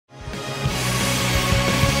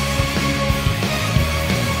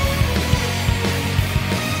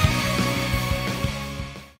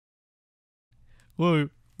Whoa,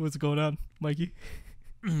 what's going on, Mikey?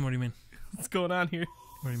 What do you mean? What's going on here?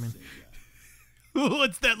 What do you mean?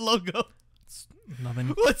 What's that logo? It's nothing.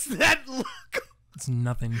 What's that logo? It's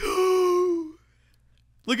nothing.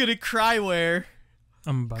 Look at it, Cryware.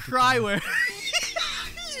 I'm about to Cryware.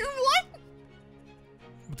 You what?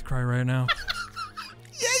 I'm about to cry right now.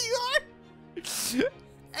 Yeah, you are.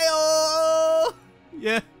 Ayo.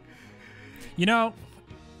 Yeah. You know,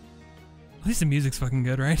 at least the music's fucking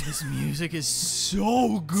good, right? This music is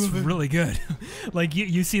so good. It's really good. Like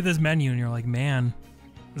you see this menu and you're like, man,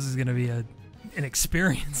 this is gonna be an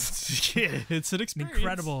experience. Yeah, it's an experience.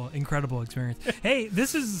 Incredible experience. Hey,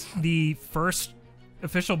 this is the first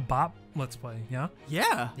official Bop Let's Play, yeah?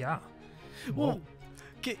 Yeah. Yeah. Well,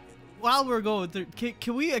 while we're going through,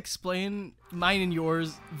 can we explain mine and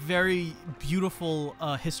yours very beautiful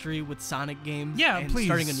history with Sonic games? Yeah, and please.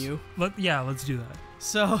 Starting anew. Let's do that.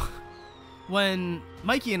 So, when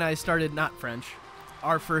Mikey and I started Not French,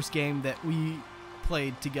 our first game that we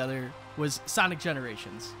played together was Sonic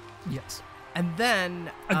Generations. Yes. And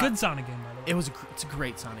then a good Sonic game, by the way. It's a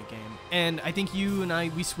great Sonic game, and I think you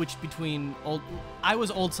and we switched between old. I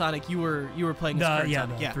was old Sonic. You were playing as current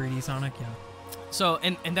Sonic. The 3D Sonic. Yeah. So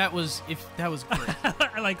and that was great.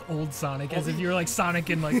 I like old Sonic, as if you were like Sonic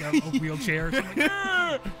in like a wheelchair. Or something.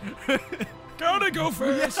 Gotta go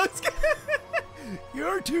first.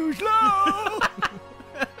 You're too slow.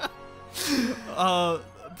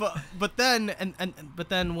 But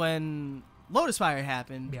then when Lotus Fire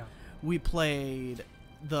happened, yeah, we played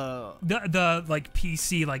the like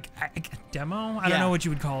PC like demo. I don't know what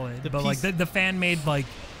you would call it, but like the fan made like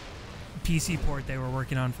PC port they were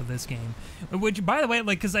working on for this game. Which, by the way,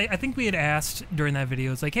 like, because I think we had asked during that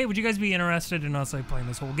video, it's like, hey, would you guys be interested in us like playing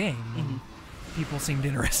this whole game? And people seemed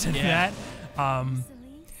interested in that.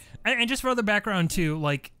 And just for other background too,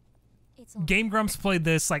 like, Game Grumps played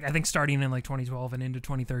this like I think starting in like 2012 and into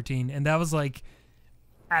 2013, and that was like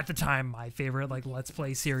at the time my favorite like Let's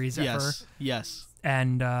Play series ever. Yes.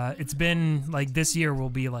 And it's been like this year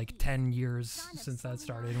will be like 10 years since that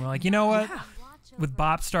started. And we're like, you know what? Yeah. With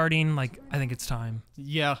Bop starting, like, I think it's time.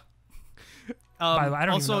 Yeah. By the way, I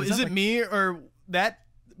don't also, even know. Is it like me or that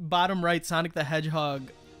bottom right Sonic the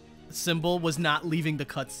Hedgehog symbol was not leaving the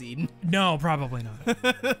cutscene? No, probably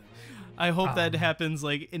not. I hope that happens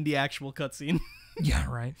like in the actual cutscene. Yeah,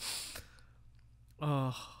 right.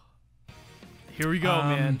 Oh, here we go,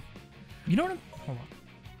 man. You know what? Hold on.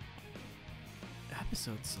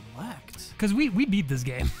 Episode select. Because we beat this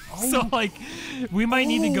game, so like we might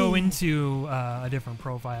need to go into a different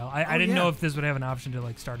profile. I didn't know if this would have an option to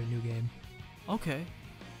like start a new game. Okay.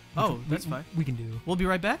 That's fine. We can do. We'll be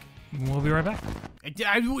right back. We'll be right back.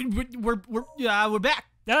 We're back.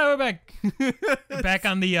 Yeah, we're back. We're back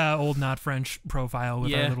on the old Not French profile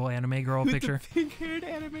with our little anime girl picture. The pink-haired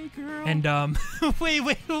anime girl. And wait,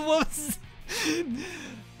 what was?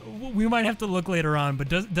 We might have to look later on, but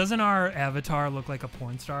doesn't our avatar look like a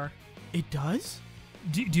porn star? It does?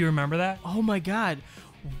 Do you remember that? Oh my god.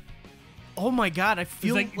 Oh my god, I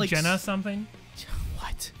feel it's like Jenna something.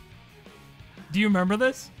 What? Do you remember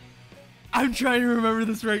this? I'm trying to remember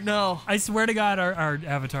this right now. I swear to God, our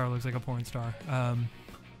avatar looks like a porn star.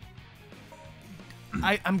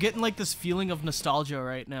 I'm getting like this feeling of nostalgia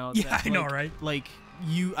right now. Yeah, that, I know, right? Like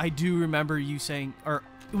I do remember you saying, or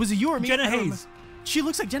was it you or me? Jenna Hayes. She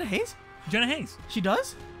looks like Jenna Hayes? Jenna Hayes. She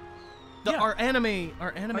does? Yeah. Our anime.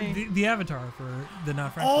 The avatar for the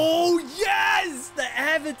Not French. Oh yes, the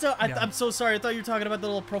avatar. I'm so sorry. I thought you were talking about the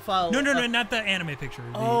little profile. No, not the anime picture.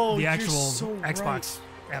 The actual Xbox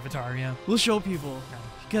avatar. Yeah. We'll show people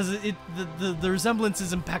because the resemblance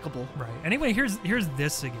is impeccable. Right. Anyway, here's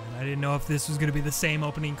this again. I didn't know if this was gonna be the same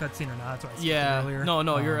opening cutscene or not. That's why I said earlier.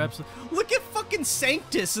 No, you're absolutely. Look at fucking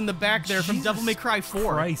Sanctus in the back there from Devil May Cry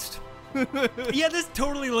 4. Christ. Yeah, this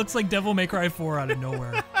totally looks like Devil May Cry 4 out of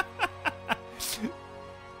nowhere.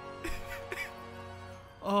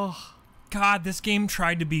 Oh God, this game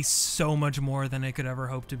tried to be so much more than it could ever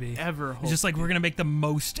hope to be. It's just like we're gonna make the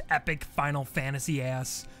most epic Final Fantasy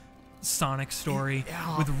ass Sonic story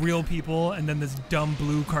with real people, and then this dumb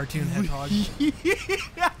blue cartoon hedgehog.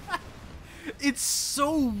 It's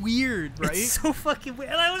so weird, right? It's so fucking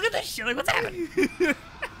weird. Like, look at this shit. Like, what's happening? Is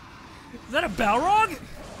that a Balrog?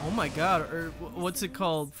 Oh my god! Or what's it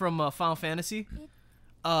called from Final Fantasy?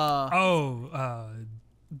 I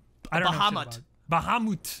don't know.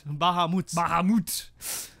 Bahamut.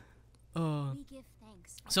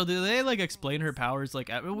 So do they like explain her powers? Like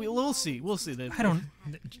we'll see. I don't.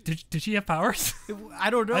 Did she have powers? I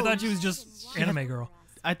don't know. I thought she was just anime girl.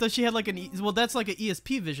 I thought she had like well, that's like an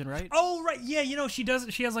ESP vision, right? Oh right, yeah. You know she does.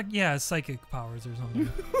 She has like psychic powers or something.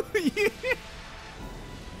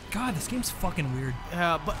 God, this game's fucking weird.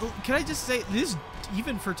 Yeah, but can I just say this?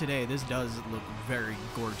 Even for today, this does look very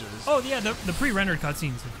gorgeous. Oh yeah, the pre-rendered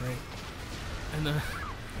cutscenes look great. And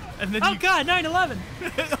then oh God, 9/11.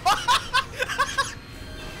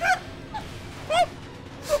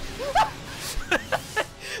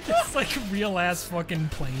 It's like a real ass fucking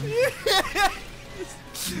plane.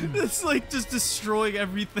 It's like just destroying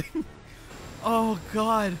everything. Oh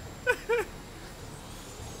God.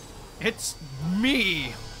 It's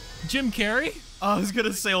me, Jim Carrey. I was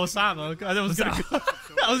gonna say Osama.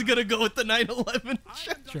 I was gonna go with the 9/11.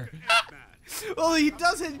 Sure. Well, he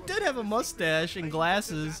did have a mustache and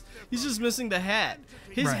glasses. He's just missing the hat.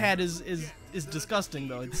 His hat is disgusting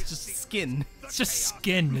though. It's just skin. It's just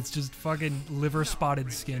skin. It's just fucking liver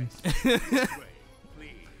spotted skin.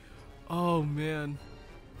 Oh man.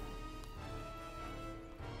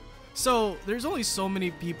 So there's only so many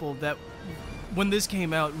people that, when this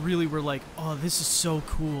came out, really were like, "Oh, this is so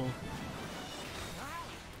cool."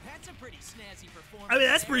 That's a pretty snazzy performance. I mean,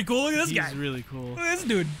 that's pretty cool. Look at this guy. He's really cool. Look at this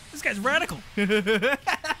dude. This guy's radical. Yeah,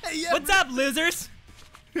 What's up, losers?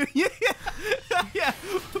 yeah, yeah.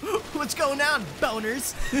 What's going on,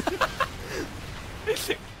 boners?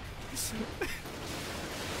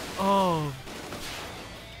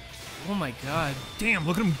 Oh my God. Damn,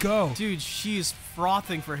 look at him go. Dude, she is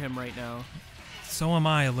frothing for him right now. So am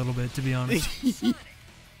I a little bit, to be honest.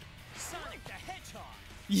 Sonic the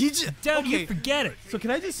Hedgehog. Don't you forget it. So can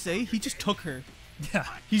I just say, he just took her. Yeah.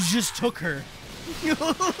 He just took her. There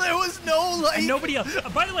was no like. And nobody else.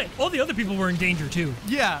 By the way, all the other people were in danger too.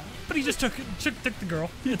 Yeah. But he just took the girl.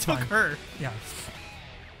 He It's took fine. her. Yeah.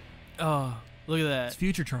 Oh, look at that. It's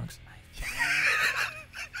Future Trunks.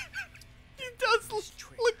 He does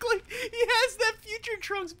look like he has that Future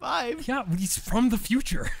Trunks vibe. Yeah, he's from the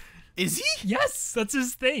future. Is he? Yes, that's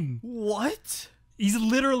his thing. What? He's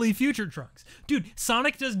literally Future Trunks. Dude,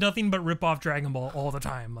 Sonic does nothing but rip off Dragon Ball all the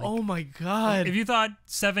time. Like, Oh my God. if you thought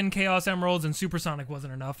 7 Chaos Emeralds and Super Sonic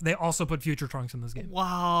wasn't enough, they also put Future Trunks in this game.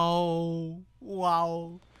 Wow.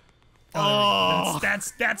 Wow. Oh,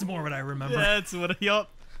 that's more what I remember. That's what.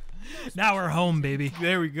 Yup. Now we're home, baby.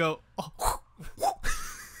 There we go. Oh.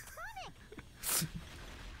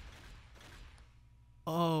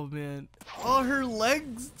 Oh man. Oh, her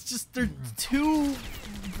legs they're too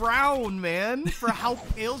brown, man, for how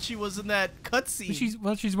pale she was in that cutscene.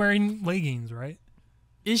 She's wearing leggings, right?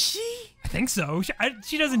 Is she? I think so.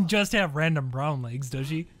 She doesn't just have random brown legs, does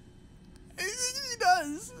she? She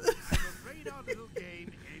does.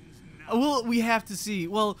 Well, we have to see.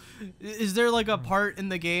 Well, is there like a part in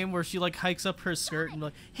the game where she like hikes up her skirt and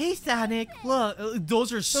like, "Hey, Sonic, look."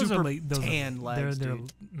 Those are super tan legs,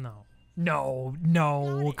 dude. No,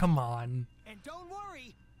 come on. And don't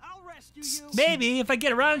worry, I'll rescue you. Maybe if I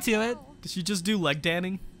get around to it. Does she just do leg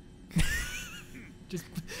tanning? Just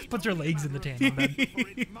puts her legs in the tan.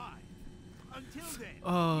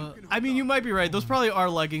 I mean, you might be right. Those probably are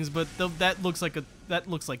leggings, but that looks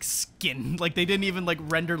like skin. Like they didn't even like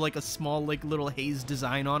render like a small like little haze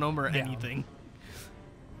design on them or anything.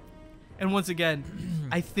 And once again,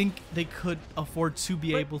 I think they could afford to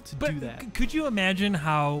be able to do that. Could you imagine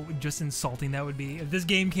how just insulting that would be if this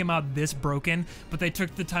game came out this broken, but they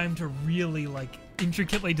took the time to really like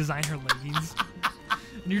intricately design her leggings?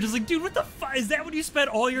 And you're just like, dude, what the fuck? Is that what you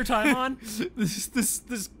spent all your time on?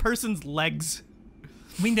 this person's legs.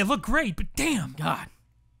 I mean, they look great, but damn. God.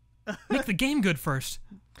 Make the game good first.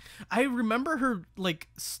 I remember her like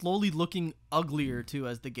slowly looking uglier too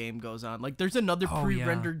as the game goes on. Like there's another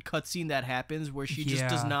pre-rendered cutscene that happens where she just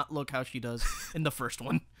does not look how she does in the first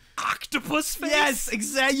one. Octopus face. Yes,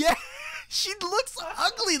 exactly. Yeah, she looks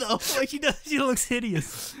ugly though. Like she does. She looks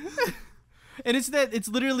hideous. And it's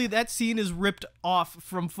literally that scene is ripped off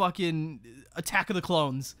from fucking Attack of the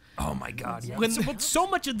Clones. Oh my God! Yeah. When so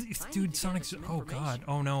much of this, dude, Sonic's. Oh God!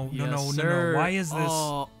 Oh no! Yes, No! sir. Why is this?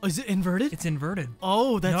 Oh, is it inverted? It's inverted.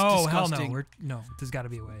 Oh, that's no! disgusting. Hell no! No, there's got to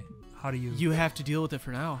be a way. How do you? You have to deal with it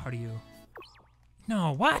for now. How do you?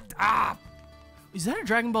 No! What? Ah! Is that a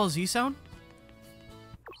Dragon Ball Z sound?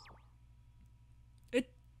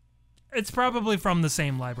 It's probably from the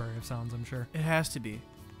same library of sounds, I'm sure. It has to be.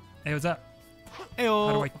 Hey, what's up? Ayo.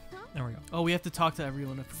 How do I? There we go. Oh, we have to talk to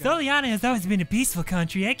everyone. I forgot. Soliana has always been a peaceful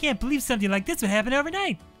country. I can't believe something like this would happen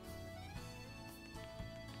overnight.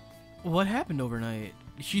 What happened overnight?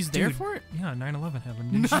 She's there Dude, for it? Yeah, 9/11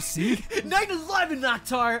 happened. Didn't you see? 9/11,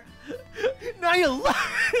 Noctar! 9/11!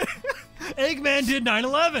 Eggman did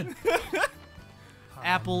 9/11.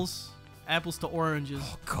 Apples. Apples to oranges.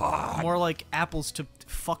 Oh God. More like apples to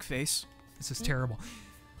fuckface. This is terrible.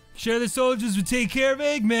 Share the soldiers will take care of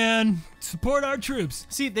Eggman. Support our troops.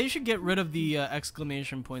 See, they should get rid of the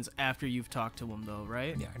exclamation points after you've talked to them, though,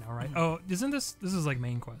 right? Yeah, I know, right? Oh, isn't this is like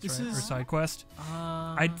main quest, This right? is- Or side quest?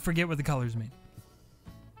 I forget what the colors mean.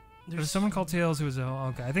 There's someone called Tails who is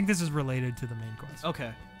okay. I think this is related to the main quest.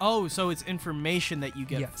 Okay. Oh, so it's information that you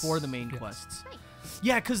get Yes, for the main yes. quests.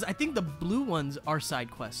 Yeah, because I think the blue ones are side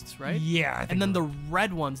quests, right? Yeah, I think And then you're the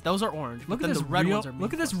red ones, those are orange. Look but at then this the red real, ones are main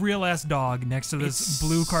look at this quests. real ass dog next to this It's-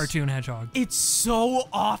 blue cartoon hedgehog. It's so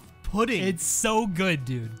off-putting. It's so good,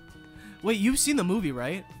 dude. Wait, you've seen the movie,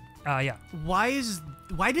 right? Yeah. Why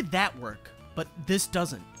did that work, but this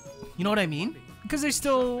doesn't? You know what I mean? Because they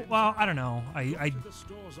still, well, I don't know.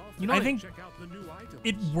 You know, I think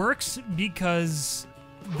it works because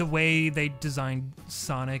the way they designed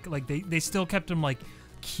Sonic, like they still kept him like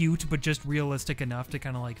cute, but just realistic enough to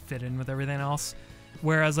kind of like fit in with everything else.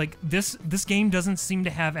 Whereas like this game doesn't seem to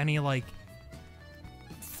have any like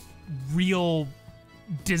real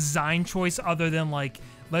design choice other than like,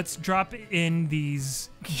 let's drop in these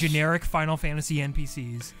generic Final Fantasy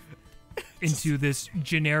NPCs into this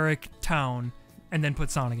generic town and then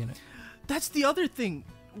put Sonic in it. that's the other thing,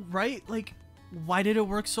 right? Like, why did it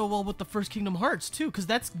work so well with the first Kingdom Hearts too? Because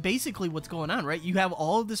that's basically what's going on, right? You have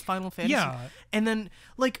all of this Final Fantasy, Yeah. and then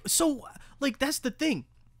like that's the thing.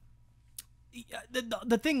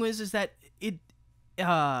 The thing is that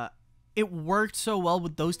it worked so well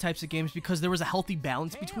with those types of games because there was a healthy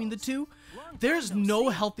balance between the two. There's no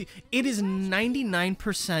healthy. It is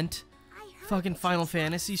 99% fucking Final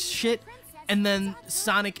Fantasy shit, and then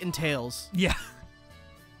Sonic and Tails. Yeah.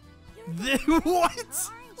 What?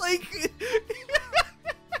 Like,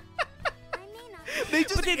 they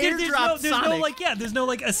just There's airdropped Sonic. there's no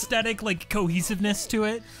like aesthetic like cohesiveness to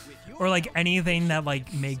it, or like anything that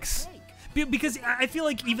like makes. Because I feel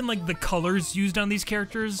like even like the colors used on these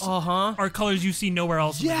characters are colors you see nowhere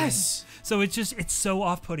else. in the game. Yes. So it's so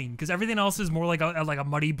off-putting because everything else is more like a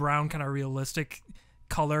muddy brown kind of realistic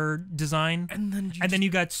color design, And then you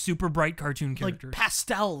got super bright cartoon like characters.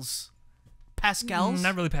 Pascals.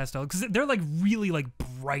 Not really pastel because they're like really like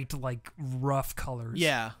bright like rough colors.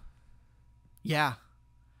 Yeah. Yeah.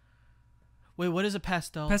 Wait, what is a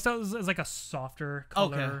pastel? Pastel is like a softer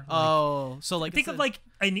color. Okay. like- Oh, so like Think of like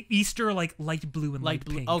an Easter like light blue and light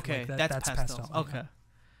blue. pink. Okay, like that's pastel. Okay.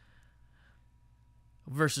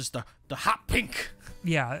 Versus the hot pink.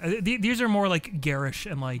 Yeah, these are more like garish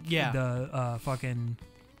and like Yeah. the fucking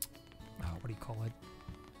what do you call it?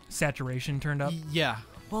 Saturation turned up. Yeah.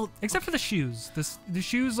 Well, Except for the shoes. The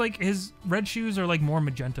shoes like his red shoes are like more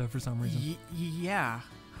magenta for some reason. yeah.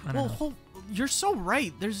 I don't know. You're so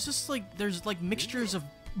right. There's like mixtures of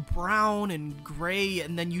brown and gray,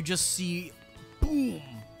 and then you just see, boom,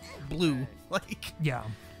 blue. Like Yeah.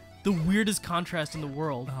 the weirdest contrast in the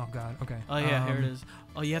world. Oh god. Okay. Oh yeah, here it is.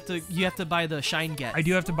 Oh, you have to buy the Shine Get. I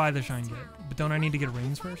do have to buy the Shine Get, but don't I need to get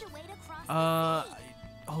rings first? Oh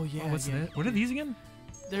yeah. What's yeah. that? What are these again?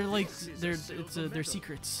 They're like they're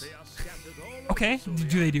secrets. Okay.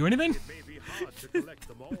 Do they do anything?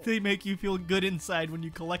 They make you feel good inside when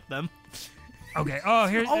you collect them. Okay. Oh,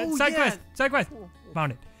 here. Oh, side yeah. quest. Side quest.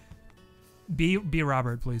 Found it. Be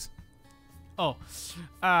Robert, please. Oh,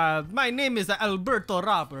 my name is Alberto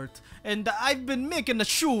Robert, and I've been making the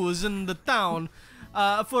shoes in the town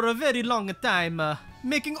for a very long time.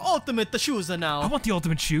 Making ultimate shoes I now. want the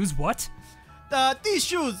ultimate shoes. What? These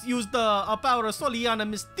shoes use the power of Soliana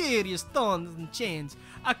mysterious stones and chains.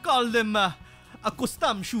 I call them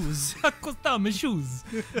custom shoes. Custom shoes.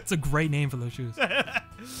 It's a great name for those shoes.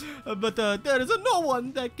 But there is no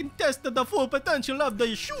one that can test the full potential of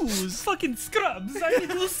the shoes. Fucking scrubs. I need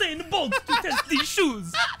Usain Bolt to test these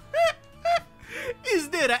shoes. Is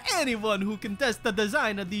there anyone who can test the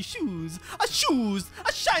design of these shoes? A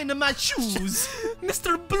shine of my shoes.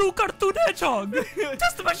 Mr. Blue Cartoon Hedgehog.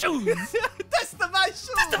 Test my shoes. Test my shoes.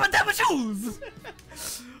 Test my damn shoes.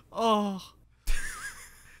 Oh.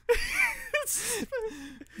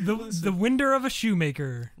 The winder of a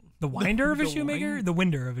shoemaker. The winder of a the shoemaker? wind- The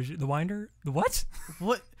winder of a the winder? The what?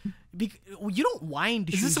 What? You don't wind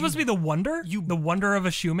shoes. Is this supposed to be the wonder? The wonder of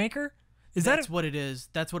a shoemaker? Is That's that what it is.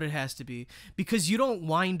 That's what it has to be. Because you don't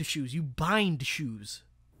wind shoes. You bind shoes.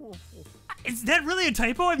 is that really a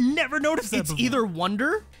typo? I've never noticed that It's before. either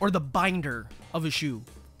wonder or the binder of a shoe.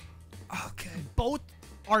 Okay. Both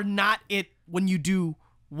are not it when you do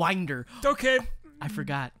winder. Okay. I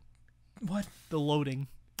forgot What? the loading.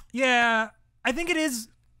 Yeah, I think it is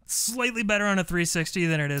slightly better on a 360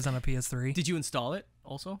 than it is on a PS3. Did you install it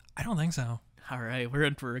also? I don't think so. All right, we're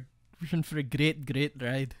in for a great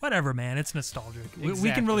ride. Whatever, man. It's nostalgic. We can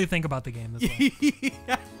Exactly. really think about the game this way.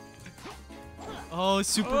 Oh,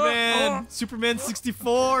 Superman! Superman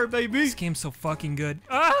 64, baby! This game's so fucking good.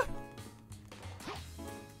 Ah!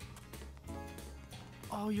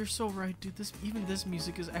 Oh, you're so right, dude. Even this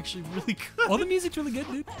music is actually really good. All the music's really good,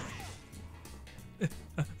 dude.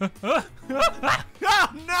 Oh,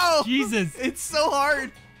 no! Jesus. It's so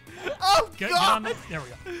hard. Oh, Get God! on there we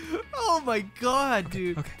go. Oh, my God,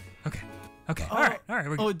 dude. Okay. All right.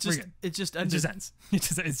 We're Oh, good. it just It ended. just ends.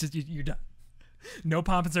 It's just you're done. No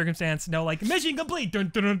pomp and circumstance. No like mission complete. Dun,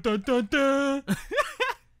 dun, dun, dun, dun.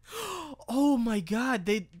 Oh my God,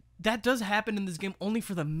 that does happen in this game only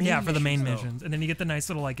for the main. Yeah, for the main missions, though. missions, and then you get the nice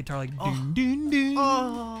little like guitar like dun dun dun.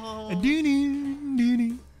 Oh. Dun, dun, dun,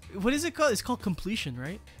 dun. What is it called? It's called completion,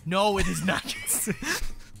 right? No, it is not.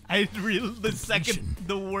 I really the second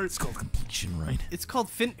the word. It's called completion, right? It's called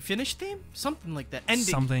finish theme, something like that.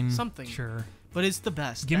 Ending, something. Sure. But it's the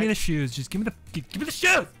best. Give me the shoes. Just give me the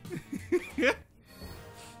shoes.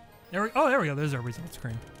 There we go. There's our result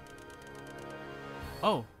screen.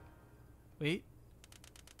 Oh, wait.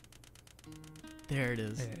 There it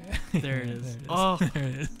is. There it is. Oh, There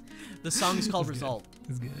it is. the song is called Result.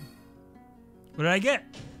 It's good. What did I get?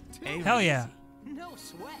 Hell yeah. No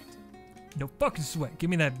sweat. No fucking sweat. Give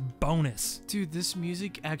me that bonus. Dude, this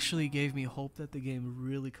music actually gave me hope that the game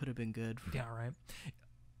really could have been good. Yeah, right.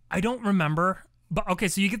 I don't remember, but okay,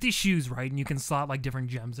 so you get these shoes, right? And you can slot like different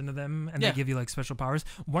gems into them and Yeah. they give you like special powers.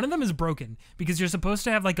 One of them is broken because you're supposed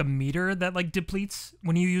to have like a meter that like depletes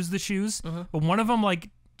when you use the shoes, but one of them like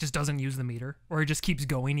just doesn't use the meter or it just keeps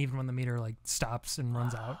going even when the meter like stops and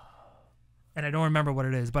runs out. And I don't remember what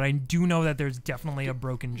it is, but I do know that there's definitely a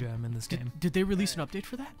broken gem in this game. Did they release an update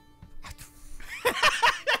for that?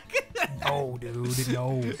 No, dude,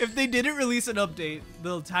 no. If they didn't release an update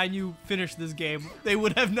the time you finish this game, they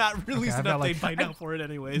would have not released I've an got, update like- by now for it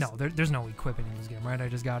anyways. No, there's no equipping in this game, right? I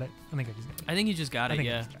just got it. I think I just got it. I think you just got I it, think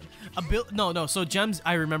I yeah. just got it. No. So gems,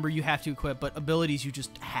 I remember you have to equip, but abilities you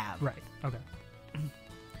just have. Right, okay.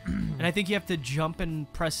 And I think you have to jump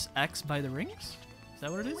and press X by the rings? Is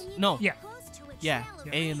that what it is? No. Yeah. Yeah,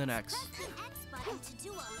 A and then X.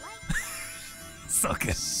 So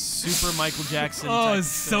good. Super Michael Jackson. Oh, type it's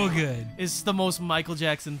so thing. good. It's the most Michael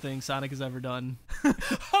Jackson thing Sonic has ever done.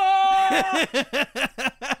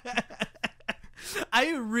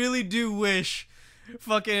 I really do wish,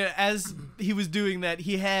 fucking, as he was doing that,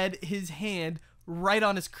 he had his hand right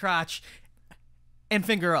on his crotch and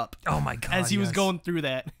finger up. Oh my god. As he was yes. going through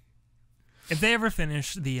that. If they ever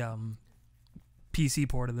finish the PC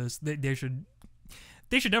port of this, they should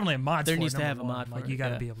definitely have mods There for it, needs to number have a one. mod for Like it, you got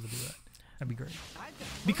to yeah. be able to do that. That'd be great.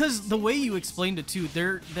 Because the way you explained it too,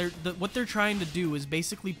 what they're trying to do is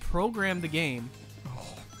basically program the game.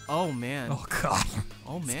 Oh man. Oh god.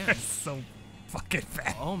 Oh man. That's so fucking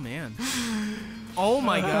fast. Oh man. Oh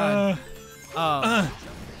my god.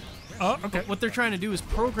 Oh, okay. What they're trying to do is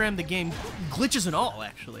program the game, glitches and all,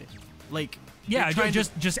 actually. Like, Yeah, they're trying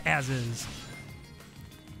just as is.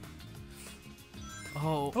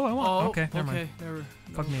 Oh. Oh, I want. Okay, never mind. Okay. Never.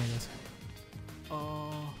 Fuck me, I guess.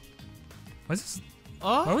 Oh. Why is this?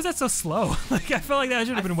 Oh. Why was that so slow? Like I felt like that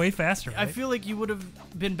should have been way faster. Right? I feel like you would have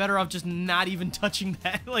been better off just not even touching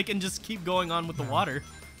that, like, and just keep going on with the water.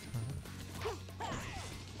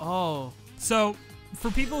 Oh. So, for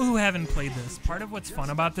people who haven't played this, part of what's fun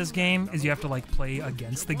about this game is you have to like play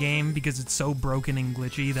against the game because it's so broken and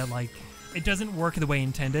glitchy that like it doesn't work the way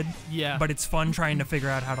intended. Yeah. But it's fun trying to figure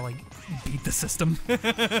out how to like beat the system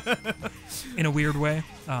in a weird way.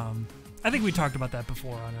 I think we talked about that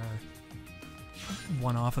before on our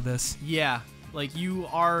one-off of this. Yeah. Like, you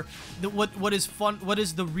are what is fun? What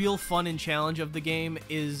is the real fun and challenge of the game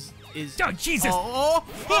is. Oh Jesus! Oh.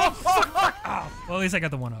 Well, at least I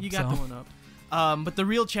got the one up. You got so. the one up. But the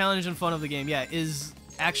real challenge and fun of the game, yeah, is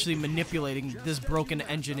actually manipulating this broken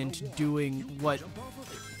engine into doing what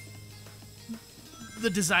the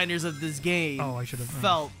designers of this game Oh, I should have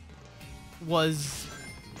felt was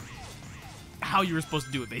how you were supposed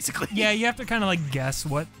to do it, basically. Yeah, you have to kind of like guess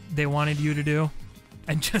what they wanted you to do,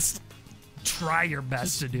 and just try your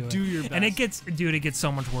best to do it. do your And it best. gets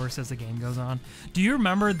so much worse as the game goes on. Do you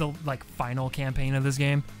remember the like final campaign of this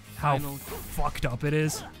game? How Final- fucked up it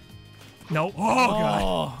is? No.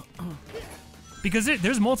 Oh god. Because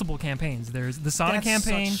there's multiple campaigns. There's the Sonic That's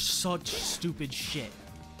campaign. such stupid shit.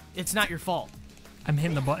 It's not your fault. I'm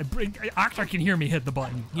hitting the button. Octar can hear me hit the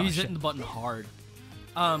button. He's Oh, hitting shit. the button hard.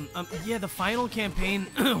 Yeah, the final campaign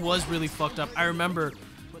was really fucked up. I remember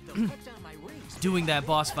doing that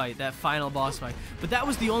boss fight, that final boss fight. But that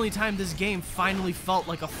was the only time this game finally felt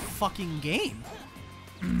like a fucking game.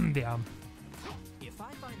 Yeah. If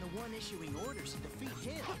I find the one issuing orders to defeat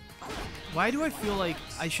Why do I feel like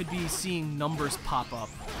I should be seeing numbers pop up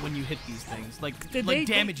when you hit these things? Like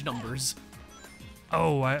damage numbers.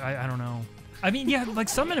 Oh, I don't know. I mean, yeah, like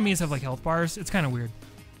some enemies have like health bars. It's kind of weird.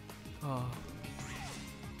 Oh.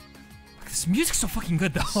 This music's so fucking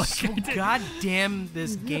good though. Like, so goddamn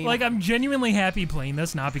this game. Like I'm genuinely happy playing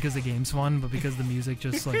this, not because the game's fun, but because the music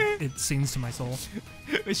just like it sings to my soul.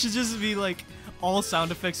 It should just be like all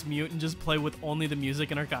sound effects mute and just play with only the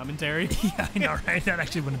music in our commentary. Yeah, I know, right? That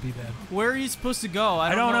actually wouldn't be bad. Where are you supposed to go?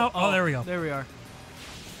 I don't know. Oh, there we go. There we are.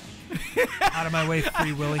 Out of my way,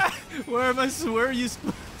 Free Willy. Where are you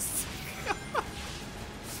supposed to go?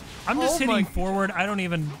 I'm just hitting forward. I don't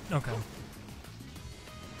even. Okay.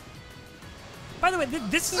 By the way,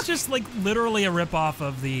 this is just like literally a ripoff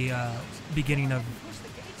of the beginning of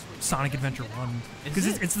Sonic Adventure 1. Because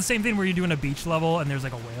it's the same thing where you're doing a beach level and there's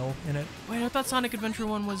like a whale in it. Wait, I thought Sonic Adventure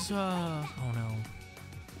 1 was, Oh no.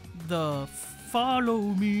 The Follow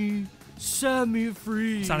Me, Set Me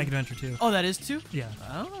Free. Sonic Adventure 2. Oh, that is 2? Yeah.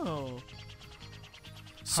 Oh.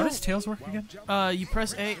 How does Tails work again? You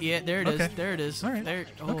press A. Yeah, there it is. Okay. There it is. All right. There.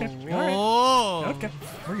 Okay. Oh. All right. Okay.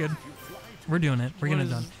 We're good. We're doing it. We're getting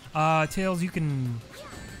it done. Tails, you can...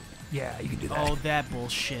 Yeah, you can do that. Oh, that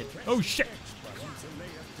bullshit. Oh, shit.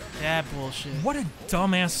 That bullshit. What a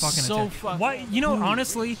dumbass fucking attack. Why? You know,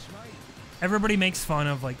 honestly, everybody makes fun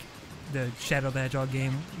of, like, the Shadow the Hedgehog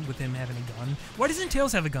game with him having a gun. Why doesn't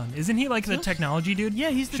Tails have a gun? Isn't he, like, the technology dude? Yeah,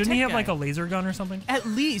 he's the Shouldn't tech he have, guy. like, a laser gun or something? At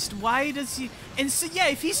least. Why does he... And so, yeah,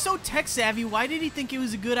 if he's so tech-savvy, why did he think it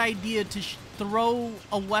was a good idea to throw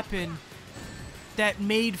a weapon that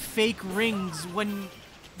made fake rings when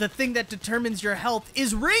the thing that determines your health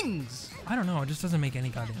is rings? I don't know. It just doesn't make any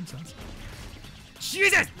goddamn sense.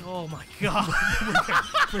 Jesus! Oh my god.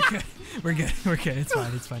 We're good. We're good. We're good. It's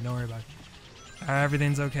fine. It's fine. Don't worry about it.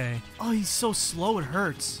 Everything's okay. Oh, he's so slow it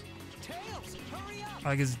hurts. Tails, hurry up. I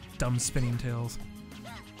like his dumb spinning tails.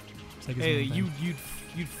 It's like his Hey, main thing.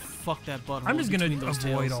 you'd fuck that butthole. I'm just gonna those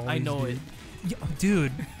avoid tails. all I these, know dude. Yeah,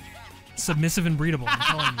 dude. Submissive and breedable. I'm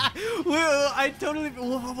telling you. Well, I totally.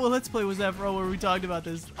 Well, Let's Play was that, bro, where we talked about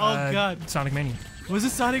this? Oh god. Sonic Mania. Was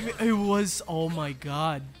it Sonic? It was. Oh my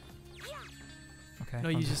god. Okay. No,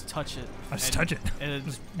 you just touch it. I just touch it. And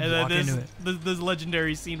Just then walk this, into it. this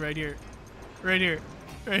legendary scene right here. Right here.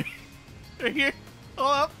 Right here.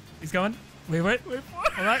 Hold up. He's going. Wait, wait. Wait for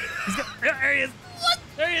it. All right. He's go. Yeah, there he is. What?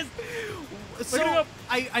 There he is. So Look at him up.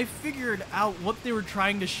 I figured out what they were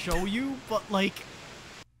trying to show you, but like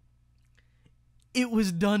it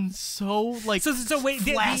was done so like So wait,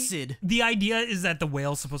 flaccid. The idea is that the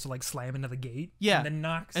whale's supposed to like slam into the gate, Yeah. and then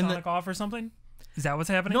knock And Sonic off or something. Is that what's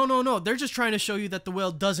happening? No. They're just trying to show you that the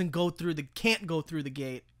whale can't go through the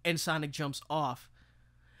gate, and Sonic jumps off.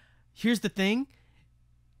 Here's the thing.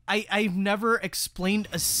 I've never explained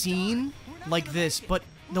a scene like this, but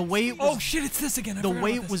the way it was, Oh shit! It's this again. the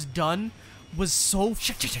way it was done was so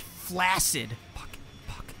flaccid.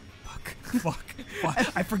 Fuck.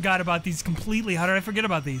 I forgot about these completely. How did I forget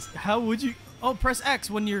about these? How would you? Oh, press X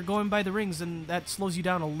when you're going by the rings, and that slows you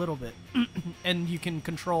down a little bit, and you can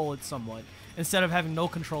control it somewhat instead of having no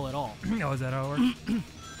control at all. Oh, is that how it works?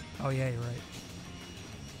 Oh yeah, you're right.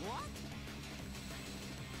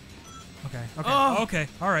 Okay. Oh. Okay.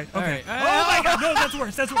 All right. Okay. right. Oh my God! No, that's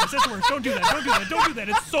worse. That's worse. That's worse. Don't do that. Don't do that. Don't do that.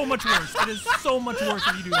 It's so much worse. It is so much worse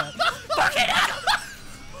when you do that. Fuck it!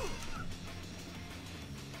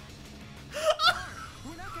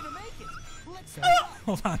 We're not gonna make it. Let's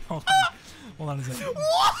Hold on a second.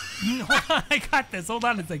 Hold on, I got this. Hold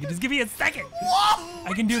on a second. Just give me a second.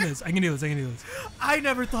 I can do this. I can do this. I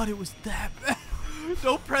never thought it was that bad.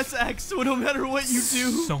 Don't press X, so no matter what you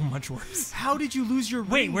do. So much worse. How did you lose your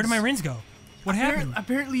rings? Wait, where did my rings go? What happened?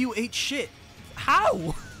 Apparently you ate shit.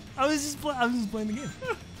 How? I was just playing the game.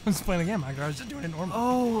 I was just playing the game. I was just doing it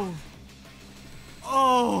normal.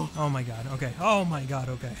 Oh my God. Okay. Oh my God.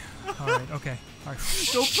 Okay. All right. Okay. All right.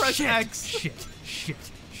 Don't press Shit. X. Shit.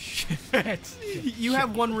 You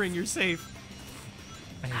have one ring, you're safe.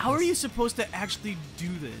 I hate How are this. you supposed to actually do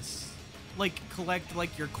this? Like, collect,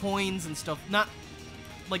 like, your coins and stuff. Not,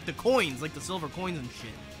 like, the coins, like the silver coins and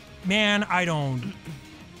shit. Man, I don't.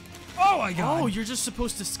 Oh my God. Oh, you're just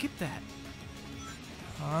supposed to skip that.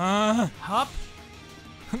 Hop.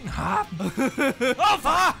 Hop. Oh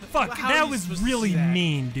fuck! Fuck! How are That you was supposed to really do that?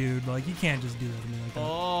 mean, dude. Like you can't just do that to me like that.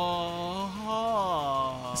 Oh.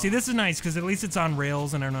 See, this is nice because at least it's on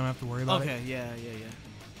rails and I don't have to worry about it. Okay, yeah.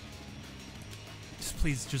 Just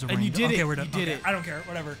please, just a And rain. you did okay, it. We're done. You did Okay, it. I don't care.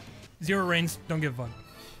 Whatever. 0 rains. Don't give a fuck.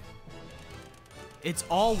 It's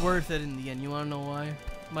all worth it in the end. You want to know why,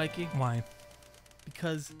 Mikey? Why?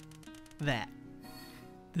 Because that.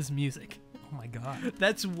 This music. Oh my god.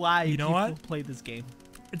 That's why you know people what? play this game.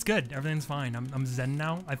 It's good. Everything's fine. I'm zen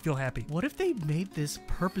now. I feel happy. What if they made this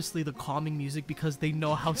purposely the calming music because they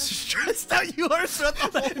know how stressed out you are throughout the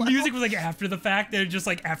whole level? Music was like after the fact. They're just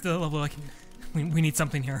like after the level, like we need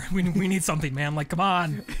something here. We need something, man. Like, come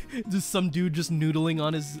on. Just some dude just noodling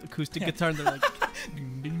on his acoustic guitar, and they're like,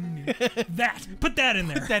 put that in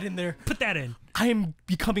there. put that in there. Put that in. I am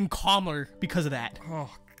becoming calmer because of that. Oh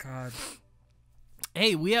god.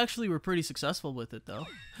 Hey, we actually were pretty successful with it, though.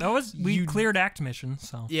 We cleared act mission,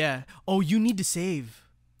 so. Yeah. Oh, you need to save.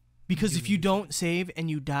 Because if you don't save and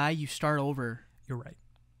you die, you start over. You're right.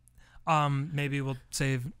 Maybe we'll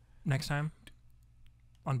save next time.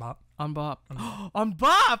 On Bop. On Bop. On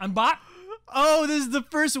Bop! On Bop? Oh, this is the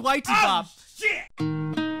first Whitey Bop.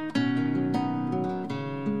 Shit!